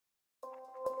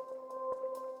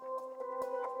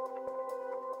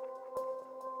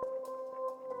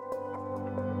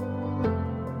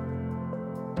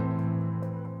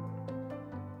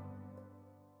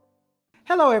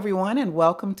Hello, everyone, and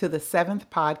welcome to the seventh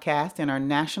podcast in our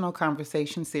national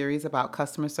conversation series about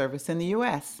customer service in the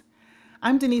U.S.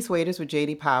 I'm Denese Waiters with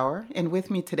J.D. Power, and with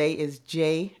me today is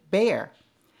Jay Baer.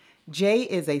 Jay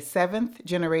is a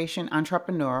seventh-generation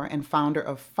entrepreneur and founder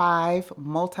of 5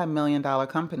 multi-million-dollar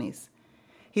companies.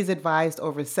 He's advised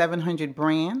over 700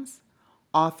 brands,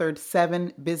 authored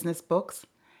 7 business books,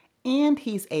 and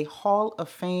he's a Hall of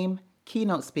Fame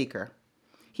keynote speaker.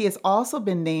 He has also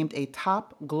been named a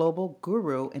top global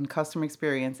guru in customer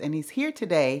experience, and he's here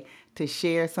today to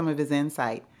share some of his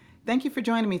insight. Thank you for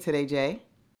joining me today, Jay.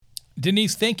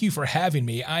 Denese, thank you for having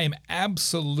me. I am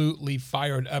absolutely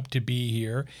fired up to be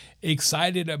here,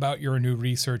 excited about your new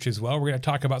research as well. We're going to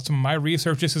talk about some of my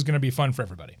research. This is going to be fun for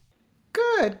everybody.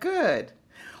 Good.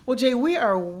 Well, Jay, we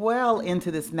are well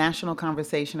into this national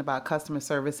conversation about customer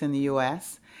service in the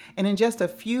U.S., and in just a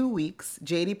few weeks,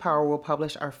 J.D. Power will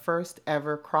publish our first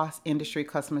ever cross-industry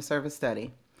customer service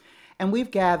study. And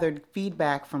we've gathered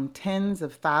feedback from tens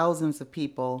of thousands of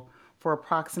people for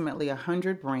approximately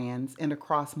 100 brands and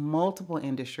across multiple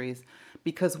industries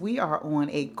because we are on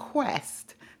a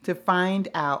quest to find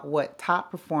out what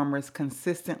top performers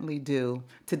consistently do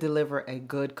to deliver a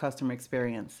good customer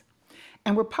experience.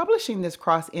 And we're publishing this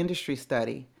cross-industry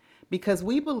study because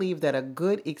we believe that a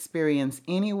good experience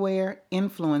anywhere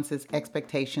influences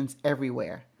expectations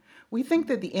everywhere. We think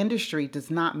that the industry does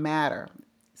not matter.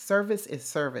 Service is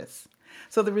service.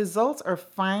 So the results are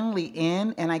finally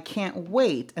in, and I can't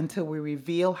wait until we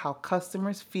reveal how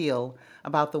customers feel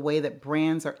about the way that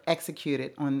brands are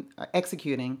executing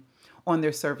on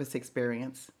their service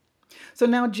experience. So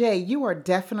now, Jay, you are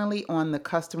definitely on the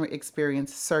customer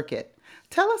experience circuit.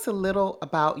 Tell us a little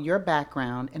about your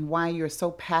background and why you're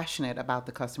so passionate about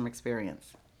the customer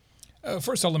experience.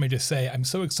 First of all, let me just say I'm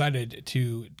so excited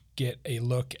to get a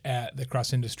look at the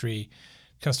cross-industry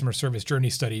customer service journey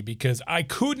study because I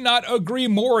could not agree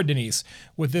more, Denese,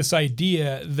 with this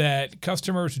idea that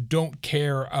customers don't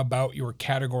care about your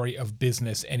category of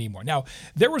business anymore. Now,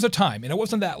 there was a time, and it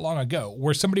wasn't that long ago,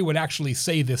 where somebody would actually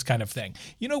say this kind of thing.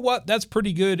 You know what? That's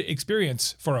pretty good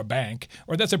experience for a bank,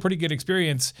 or that's a pretty good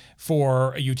experience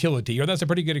for a utility, or that's a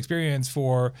pretty good experience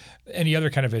for any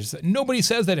other kind of business. Nobody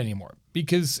says that anymore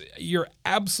because you're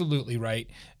absolutely right.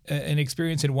 An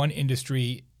experience in one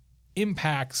industry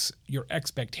impacts your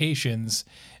expectations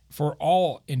for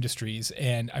all industries,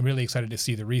 and I'm really excited to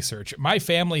see the research. My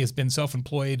family has been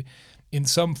self-employed in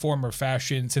some form or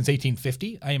fashion since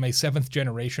 1850. I am a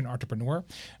 7th-generation entrepreneur.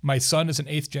 My son is an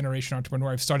 8th-generation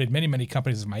entrepreneur. I've started many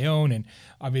companies of my own and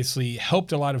obviously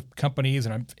helped a lot of companies,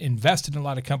 and I've invested in a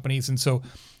lot of companies. And so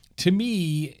to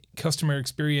me, customer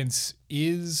experience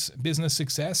is business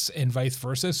success and vice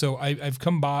versa. So I've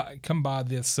come by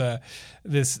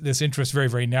this interest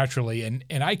very naturally, and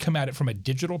I come at it from a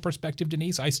digital perspective,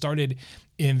 Denese. I started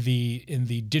in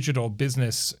the digital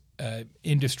business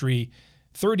industry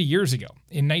 30 years ago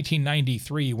in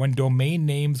 1993 when domain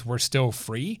names were still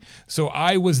free. So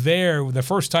I was there the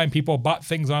first time people bought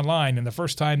things online and the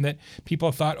first time that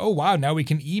people thought, oh, wow, now we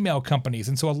can email companies.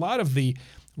 And so a lot of the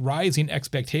rising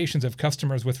expectations of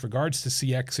customers with regards to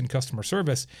CX and customer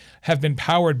service have been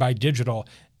powered by digital.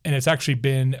 And it's actually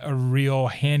been a real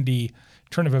handy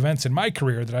turn of events in my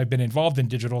career that I've been involved in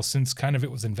digital since kind of it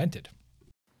was invented.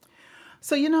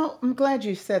 So, I'm glad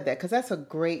you said that because that's a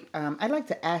great, I'd like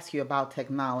to ask you about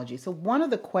technology. So one of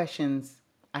the questions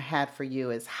I had for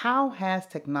you is how has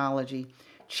technology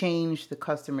changed the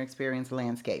customer experience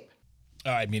landscape?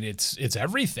 It's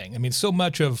everything. So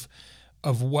much of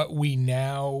what we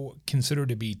now consider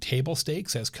to be table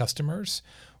stakes as customers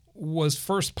was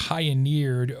first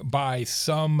pioneered by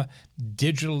some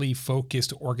digitally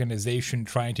focused organization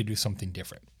trying to do something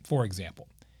different. For example,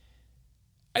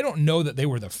 I don't know that they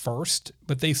were the first,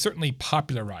 but they certainly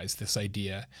popularized this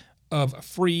idea of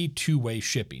free two-way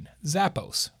shipping.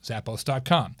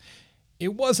 Zappos.com.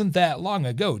 It wasn't that long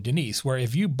ago, Denese, where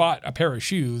if you bought a pair of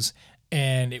shoes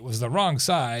and it was the wrong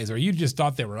size or you just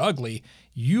thought they were ugly,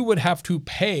 you would have to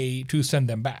pay to send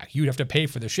them back. You'd have to pay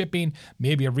for the shipping,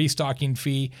 maybe a restocking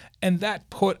fee, and that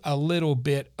put a little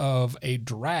bit of a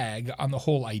drag on the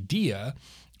whole idea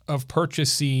of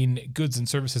purchasing goods and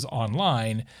services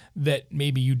online that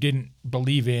maybe you didn't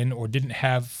believe in or didn't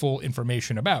have full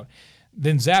information about.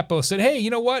 Then Zappos said, hey, you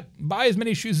know what? Buy as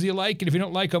many shoes as you like, and if you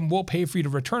don't like them, we'll pay for you to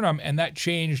return them. And that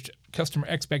changed customer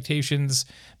expectations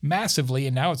massively,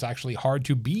 and now it's actually hard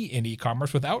to be in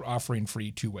e-commerce without offering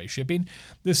free two-way shipping.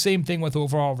 The same thing with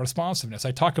overall responsiveness.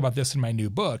 I talk about this in my new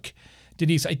book.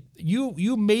 Denese,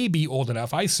 you may be old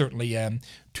enough, I certainly am,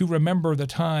 to remember the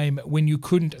time when you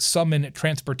couldn't summon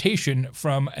transportation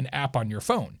from an app on your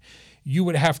phone. you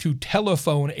would have to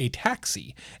telephone a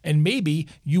taxi, and maybe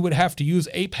you would have to use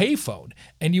a payphone,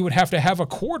 and you would have to have a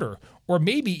quarter or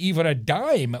maybe even a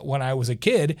dime when I was a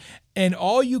kid. And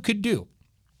all you could do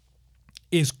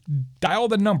is dial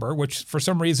the number, which for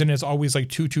some reason is always like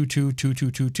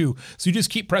 222-2222. So you just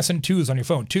keep pressing twos on your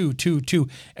phone, 222.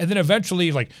 And then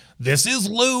eventually like, this is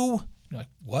Lou. You're like,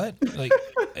 what? Like,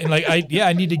 and like,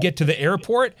 I need to get to the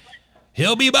airport.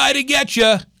 He'll be by to get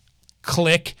you.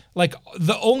 Click. Like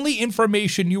the only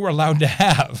information you were allowed to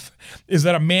have is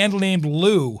that a man named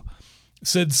Lou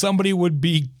said somebody would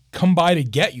come by to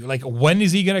get you. Like, when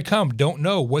is he going to come? Don't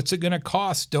know. What's it going to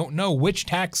cost? Don't know. Which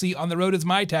taxi on the road is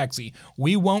my taxi?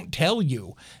 We won't tell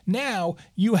you. Now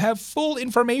you have full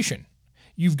information.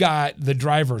 You've got the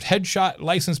driver's headshot,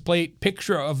 license plate,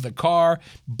 picture of the car,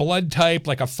 blood type,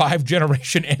 like a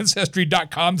 5-generation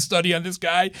ancestry.com study on this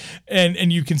guy.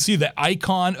 And you can see the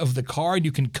icon of the car and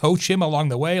you can coach him along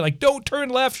the way. Like, don't turn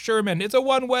left, Sherman. It's a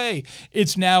one-way.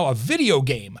 It's now a video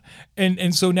game.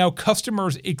 And so now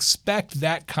customers expect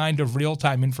that kind of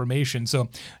real-time information. So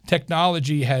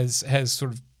technology has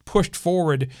sort of pushed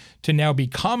forward to now be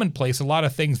commonplace. A lot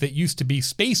of things that used to be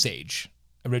space age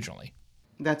originally.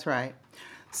 That's right.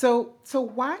 So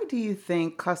why do you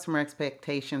think customer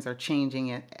expectations are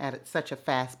changing at such a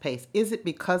fast pace? Is it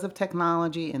because of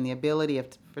technology and the ability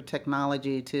for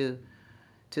technology to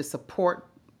support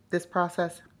this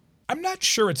process? I'm not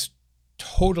sure it's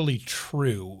totally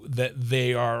true that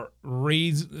they are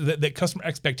that customer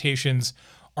expectations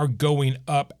are going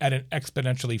up at an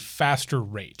exponentially faster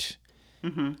rate.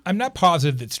 Mm-hmm. I'm not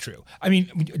positive that's true. I mean,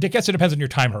 I guess it depends on your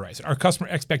time horizon. Are customer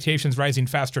expectations rising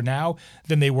faster now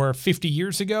than they were 50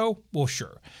 years ago? Well,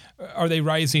 sure. Are they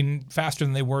rising faster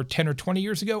than they were 10 or 20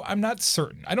 years ago? I'm not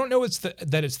certain. I don't know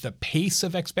that it's the pace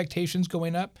of expectations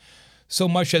going up so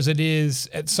much as it is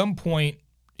at some point,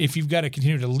 if you've got to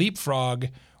continue to leapfrog,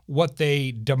 what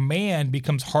they demand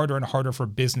becomes harder and harder for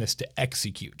business to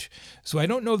execute. So I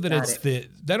don't know that it's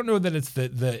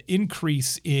the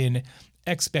increase in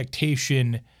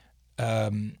expectation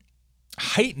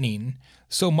heightening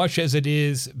so much as it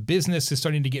is business is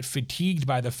starting to get fatigued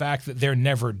by the fact that they're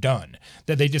never done,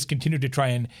 that they just continue to try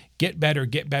and get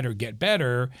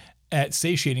better at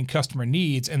satiating customer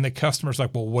needs. And the customer's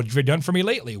like, well, what have you done for me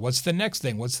lately? What's the next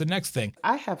thing?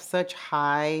 I have such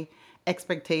high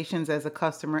expectations as a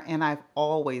customer, and I've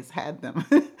always had them.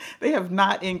 They have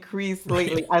not increased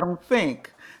lately, I don't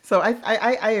think. So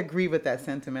I agree with that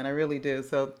sentiment. I really do.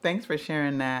 So thanks for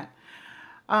sharing that.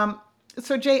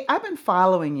 So Jay, I've been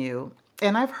following you,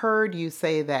 and I've heard you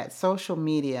say that social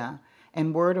media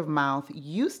and word of mouth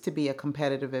used to be a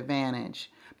competitive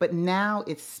advantage, but now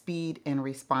it's speed and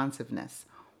responsiveness.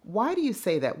 Why do you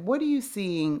say that? What are you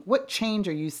seeing? What change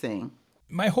are you seeing?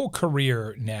 My whole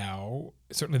career now,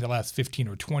 certainly the last 15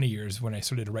 or 20 years when I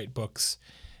started to write books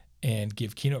and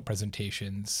give keynote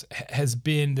presentations, has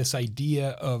been this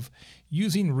idea of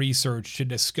using research to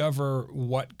discover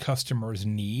what customers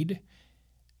need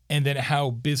and then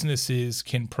how businesses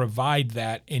can provide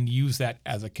that and use that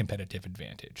as a competitive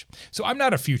advantage. So I'm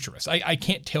not a futurist. I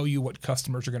can't tell you what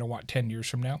customers are going to want 10 years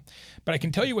from now, but I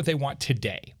can tell you what they want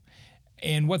today.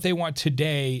 And what they want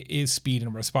today is speed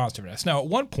and responsiveness. Now, at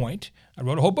one point, I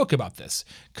wrote a whole book about this.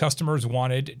 Customers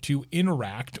wanted to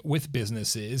interact with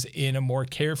businesses in a more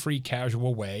carefree,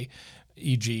 casual way,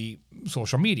 e.g.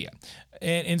 social media.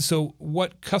 And so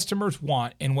what customers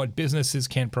want and what businesses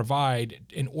can provide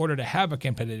in order to have a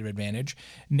competitive advantage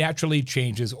naturally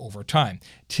changes over time.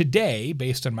 Today,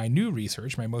 based on my new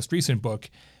research, my most recent book,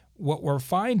 what we're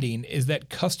finding is that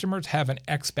customers have an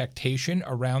expectation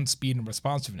around speed and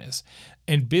responsiveness,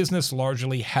 and business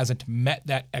largely hasn't met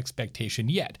that expectation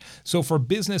yet. So for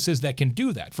businesses that can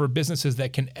do that, for businesses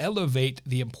that can elevate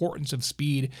the importance of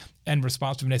speed and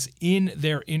responsiveness in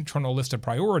their internal list of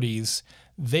priorities,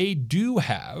 they do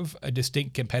have a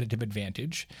distinct competitive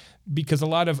advantage because a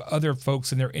lot of other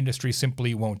folks in their industry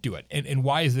simply won't do it. And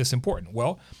why is this important?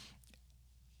 Well,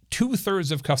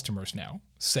 2/3 of customers now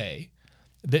say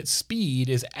that speed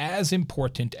is as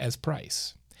important as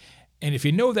price. And if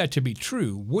you know that to be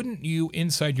true, wouldn't you,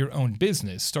 inside your own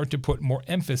business, start to put more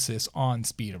emphasis on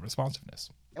speed and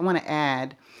responsiveness? I want to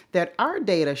add that our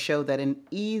data show that an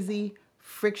easy,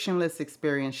 frictionless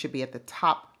experience should be at the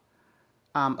top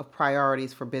of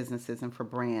priorities for businesses and for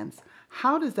brands.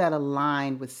 How does that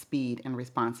align with speed and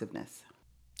responsiveness?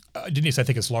 Denise, I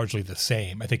think it's largely the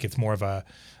same. I think it's more of a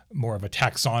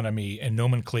taxonomy and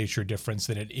nomenclature difference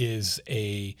than it is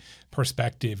a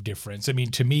perspective difference. I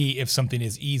mean, to me, if something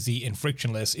is easy and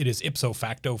frictionless, it is ipso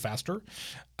facto faster.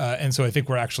 And so I think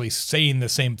we're actually saying the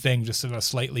same thing, just in a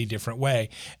slightly different way.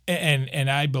 And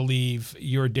I believe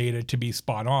your data to be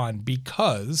spot on,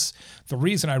 because the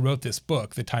reason I wrote this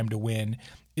book, The Time to Win,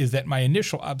 is that my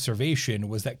initial observation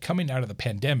was that coming out of the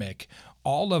pandemic,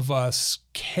 all of us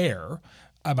care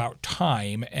about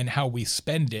time and how we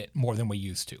spend it more than we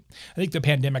used to. I think the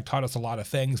pandemic taught us a lot of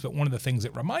things, but one of the things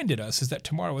it reminded us is that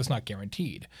tomorrow is not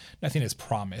guaranteed. Nothing is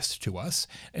promised to us.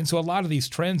 And so a lot of these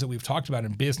trends that we've talked about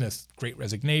in business, great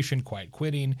resignation, quiet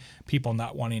quitting, people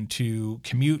not wanting to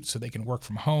commute so they can work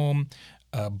from home,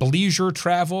 leisure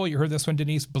travel. You heard this one,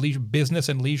 Denise. Business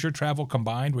and leisure travel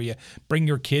combined, where you bring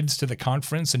your kids to the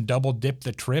conference and double dip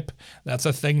the trip. That's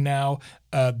a thing now.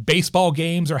 Baseball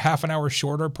games are half an hour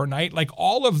shorter per night. Like,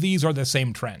 all of these are the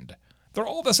same trend. They're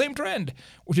all the same trend,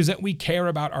 which is that we care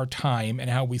about our time and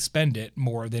how we spend it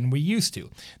more than we used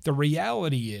to. The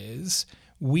reality is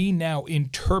we now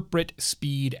interpret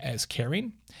speed as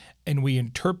caring, and we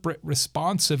interpret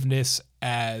responsiveness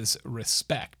as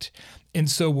respect. And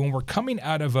so when we're coming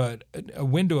out of a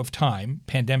window of time,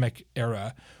 pandemic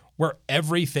era, where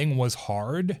everything was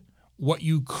hard, what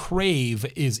you crave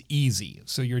is easy.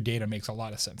 So your data makes a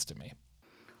lot of sense to me.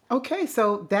 Okay,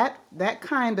 so that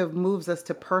kind of moves us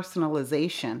to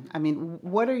personalization. I mean,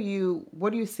 what are you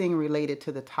seeing related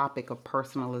to the topic of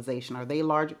personalization?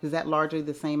 Is that largely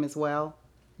the same as well?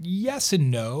 Yes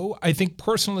and no. I think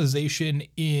personalization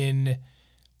in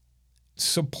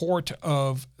support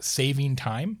of saving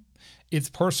time. It's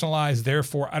personalized,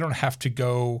 therefore I don't have to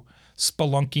go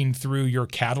spelunking through your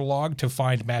catalog to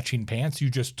find matching pants. You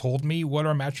just told me what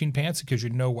are matching pants because you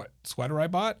know what sweater I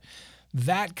bought.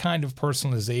 That kind of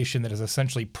personalization that is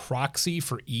essentially proxy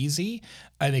for easy,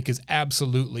 I think, is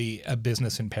absolutely a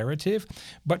business imperative.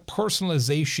 But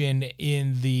personalization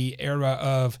in the era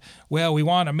of, well, we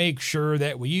want to make sure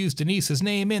that we use Denise's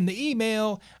name in the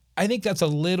email, I think that's a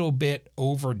little bit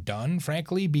overdone,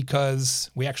 frankly,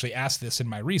 because we actually asked this in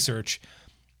my research.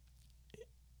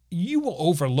 You will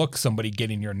overlook somebody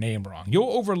getting your name wrong.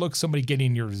 You'll overlook somebody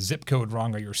getting your zip code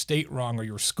wrong or your state wrong or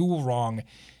your school wrong,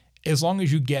 as long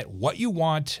as you get what you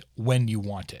want when you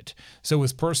want it. So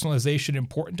is personalization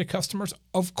important to customers?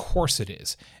 Of course it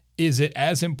is. Is it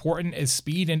as important as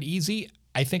speed and easy?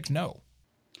 I think no.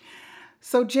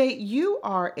 So, Jay, you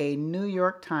are a New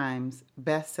York Times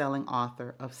best-selling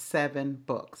author of 7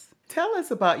 books. Tell us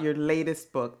about your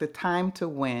latest book, The Time to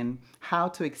Win: How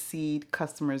to Exceed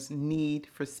Customers' Need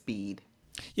for Speed.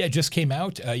 Yeah, it just came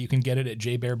out. You can get it at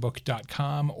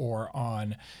jaybaerbook.com or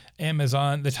on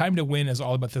Amazon. The Time to Win is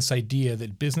all about this idea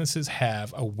that businesses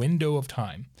have a window of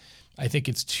time. I think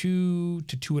it's 2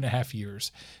 to 2.5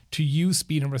 years to use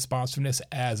speed and responsiveness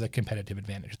as a competitive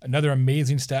advantage. Another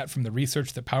amazing stat from the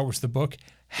research that powers the book: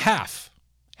 half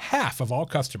of all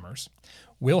customers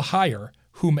will hire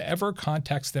whomever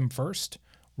contacts them first,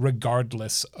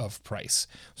 regardless of price.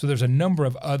 So there's a number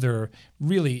of other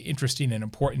really interesting and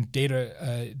important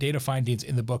data findings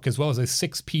in the book, as well as a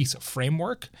 6-piece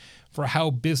framework for how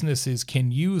businesses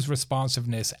can use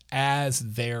responsiveness as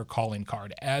their calling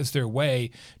card, as their way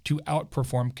to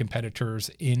outperform competitors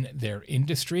in their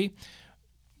industry.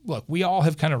 Look, we all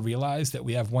have kind of realized that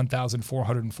we have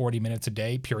 1,440 minutes a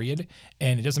day, period.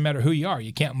 And it doesn't matter who you are.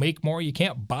 You can't make more. You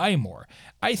can't buy more.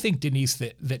 I think, Denise,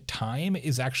 that time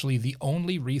is actually the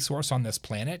only resource on this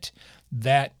planet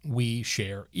that we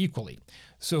share equally.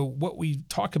 So what we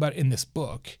talk about in this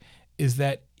book is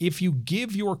that if you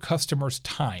give your customers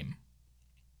time,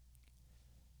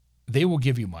 they will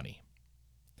give you money.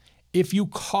 If you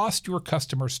cost your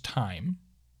customers time,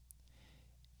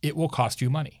 it will cost you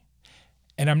money.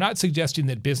 And I'm not suggesting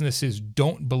that businesses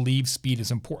don't believe speed is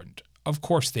important. Of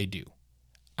course they do.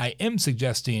 I am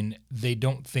suggesting they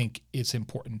don't think it's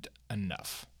important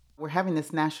enough. We're having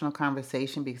this national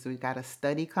conversation because we've got a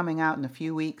study coming out in a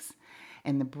few weeks,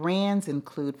 and the brands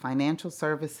include financial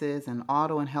services and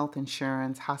auto and health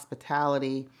insurance,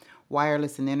 hospitality,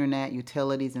 wireless and internet,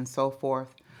 utilities, and so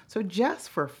forth. So just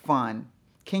for fun,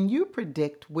 can you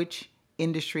predict which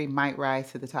industry might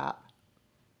rise to the top?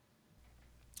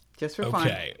 Just for fun.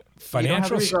 Okay.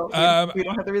 Financial. We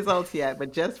don't have the results yet,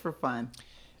 but just for fun.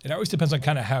 It always depends on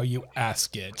kind of how you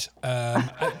ask it.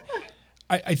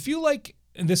 I feel like,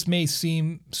 and this may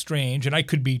seem strange, and I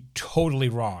could be totally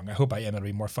wrong. I hope I am. It'll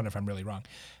be more fun if I'm really wrong.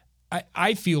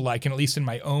 I feel like, and at least in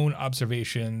my own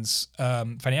observations,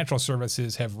 financial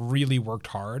services have really worked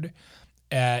hard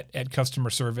at customer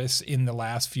service in the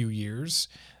last few years.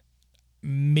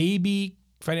 Maybe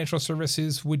financial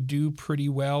services would do pretty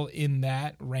well in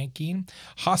that ranking.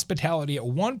 Hospitality at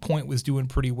one point was doing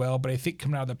pretty well, but I think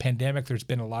coming out of the pandemic, there's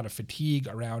been a lot of fatigue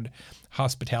around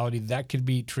hospitality. That could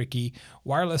be tricky.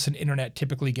 Wireless and internet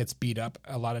typically gets beat up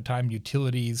a lot of time.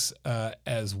 Utilities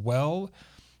as well.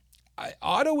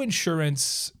 Auto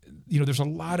insurance, there's a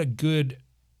lot of good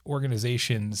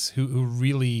organizations who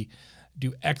really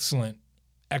do excellent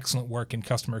work in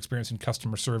customer experience and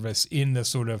customer service in the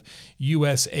sort of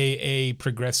USAA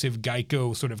Progressive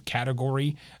Geico sort of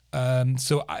category.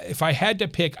 So if I had to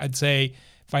pick, I'd say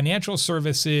financial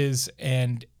services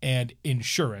and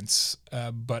insurance,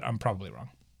 but I'm probably wrong.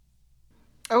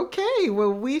 Okay,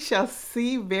 well, we shall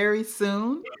see very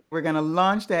soon. We're going to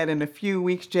launch that in a few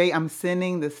weeks. Jay, I'm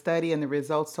sending the study and the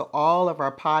results to all of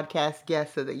our podcast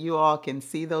guests so that you all can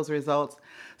see those results.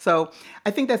 So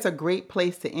I think that's a great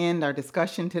place to end our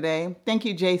discussion today. Thank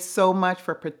you, Jay, so much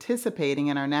for participating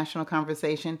in our national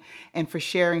conversation and for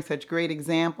sharing such great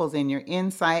examples and your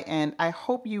insight. And I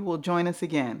hope you will join us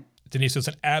again. Denise, it's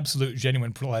an absolute,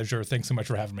 genuine pleasure. Thanks so much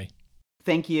for having me.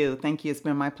 Thank you. Thank you. It's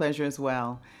been my pleasure as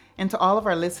well. And to all of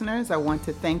our listeners, I want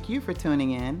to thank you for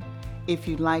tuning in. If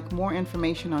you'd like more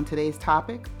information on today's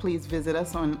topic, please visit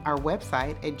us on our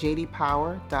website at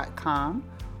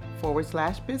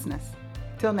jdpower.com/business.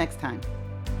 Till next time.